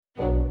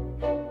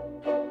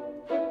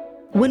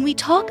When we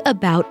talk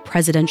about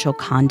presidential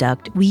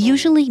conduct, we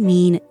usually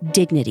mean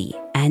dignity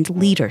and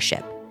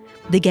leadership.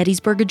 The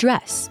Gettysburg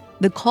Address,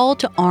 the call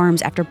to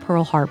arms after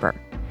Pearl Harbor.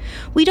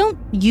 We don't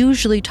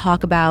usually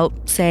talk about,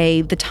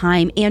 say, the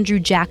time Andrew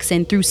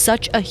Jackson threw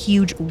such a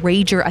huge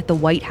rager at the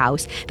White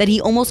House that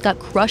he almost got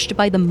crushed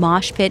by the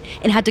mosh pit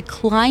and had to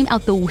climb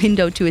out the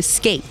window to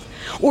escape.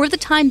 Or the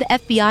time the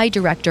FBI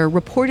director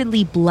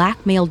reportedly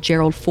blackmailed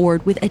Gerald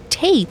Ford with a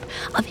tape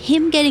of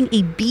him getting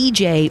a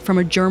BJ from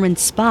a German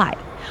spy.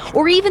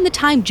 Or even the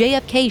time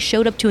JFK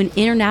showed up to an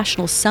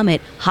international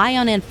summit high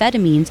on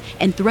amphetamines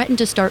and threatened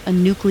to start a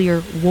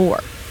nuclear war.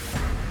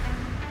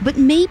 But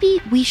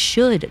maybe we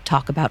should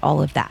talk about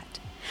all of that.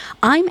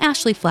 I'm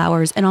Ashley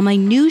Flowers, and on my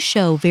new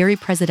show, Very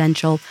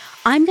Presidential,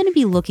 I'm going to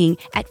be looking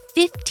at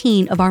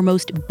 15 of our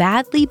most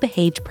badly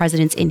behaved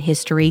presidents in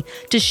history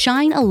to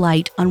shine a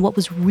light on what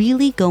was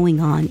really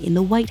going on in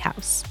the White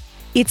House.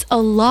 It's a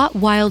lot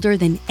wilder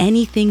than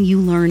anything you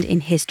learned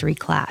in history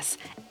class,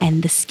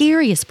 and the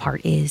scariest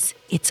part is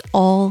it's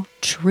all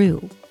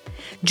true.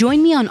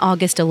 Join me on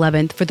August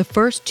 11th for the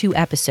first 2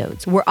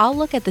 episodes, where I'll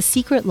look at the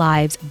secret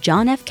lives of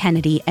John F.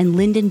 Kennedy and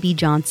Lyndon B.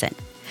 Johnson.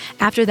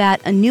 After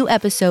that, a new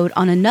episode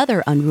on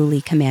another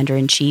unruly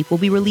commander-in-chief will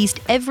be released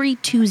every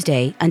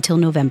Tuesday until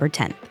November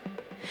 10th.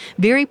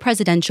 Very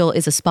Presidential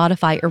is a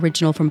Spotify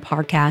original from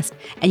Parcast,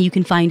 and you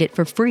can find it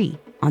for free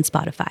on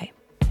Spotify.